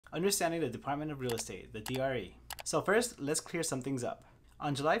Understanding the Department of Real Estate, the DRE. So first, let's clear some things up.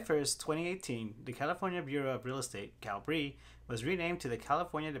 On July 1st, 2018, the California Bureau of Real Estate, CalBRE, was renamed to the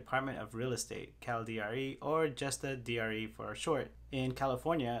California Department of Real Estate, CalDRE, or just the DRE for short. In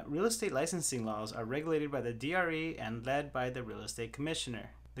California, real estate licensing laws are regulated by the DRE and led by the Real Estate Commissioner.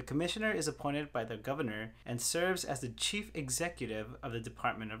 The Commissioner is appointed by the Governor and serves as the Chief Executive of the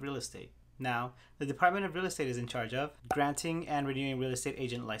Department of Real Estate. Now, the Department of Real Estate is in charge of granting and renewing real estate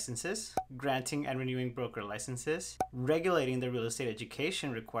agent licenses, granting and renewing broker licenses, regulating the real estate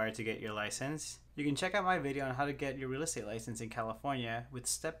education required to get your license. You can check out my video on how to get your real estate license in California with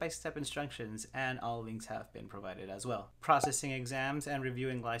step-by-step instructions, and all links have been provided as well. Processing exams and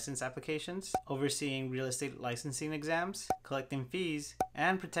reviewing license applications, overseeing real estate licensing exams, collecting fees,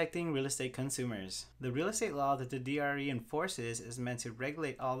 and protecting real estate consumers. The real estate law that the DRE enforces is meant to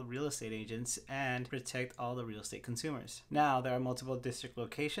regulate all the real estate agents and protect all the real estate consumers. Now, there are multiple district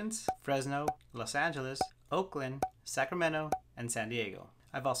locations: Fresno, Los Angeles, Oakland, Sacramento, and San Diego.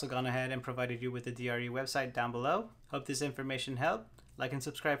 I've also gone ahead and provided you with the DRE website down below. Hope this information helped. Like and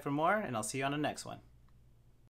subscribe for more, and I'll see you on the next one.